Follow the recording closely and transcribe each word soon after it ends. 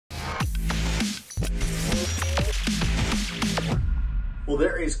Well,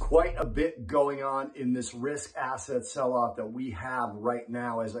 there is quite a bit going on in this risk asset sell-off that we have right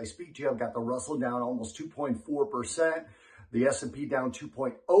now. As I speak to you, I've got the Russell down almost 2.4%, the S&P down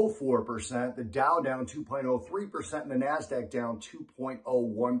 2.04%, the Dow down 2.03%, and the NASDAQ down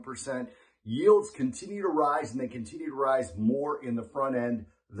 2.01%. Yields continue to rise, and they continue to rise more in the front end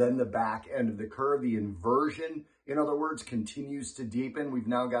than the back end of the curve. The inversion, in other words, continues to deepen. We've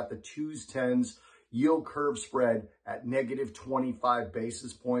now got the 2s, 10s, yield curve spread at negative 25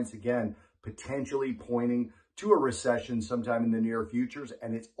 basis points. Again, potentially pointing to a recession sometime in the near futures.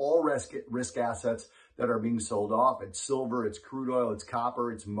 And it's all risk assets that are being sold off. It's silver, it's crude oil, it's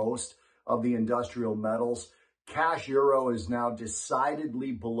copper, it's most of the industrial metals. Cash euro is now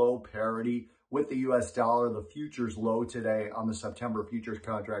decidedly below parity with the US dollar. The futures low today on the September futures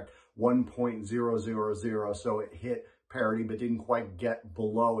contract, 1.000. So it hit parity, but didn't quite get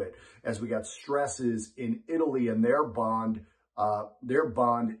below it, as we got stresses in Italy and their bond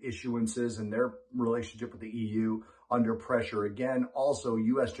issuances and their relationship with the EU under pressure. Again, also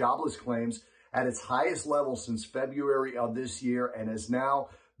U.S. jobless claims at its highest level since February of this year, and has now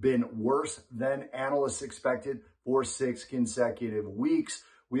been worse than analysts expected for 6 consecutive weeks.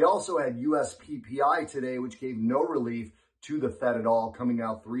 We also had U.S. PPI today, which gave no relief to the Fed at all, coming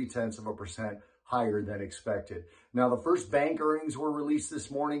out 0.3% higher than expected. Now, the first bank earnings were released this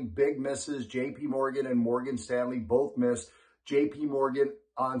morning. Big misses. JP Morgan and Morgan Stanley both missed. JP Morgan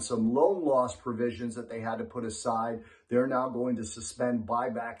on some loan loss provisions that they had to put aside. They're now going to suspend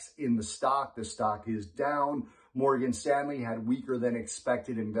buybacks in the stock. The stock is down. Morgan Stanley had weaker than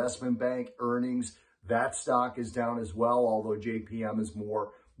expected investment bank earnings. That stock is down as well, although JPM is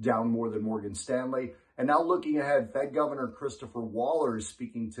down more than Morgan Stanley. And now looking ahead, Fed Governor Christopher Waller is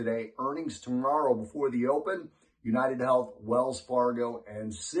speaking today. Earnings tomorrow before the open, United Health, Wells Fargo,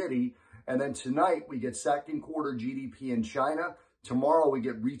 and Citi. And then tonight we get second quarter GDP in China. Tomorrow we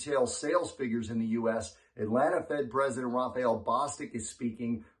get retail sales figures in the U.S. Atlanta Fed President Raphael Bostic is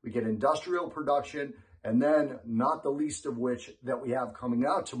speaking. We get industrial production. And then, not the least of which that we have coming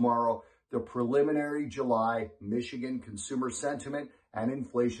out tomorrow, the preliminary July Michigan consumer sentiment and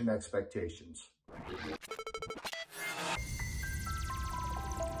inflation expectations.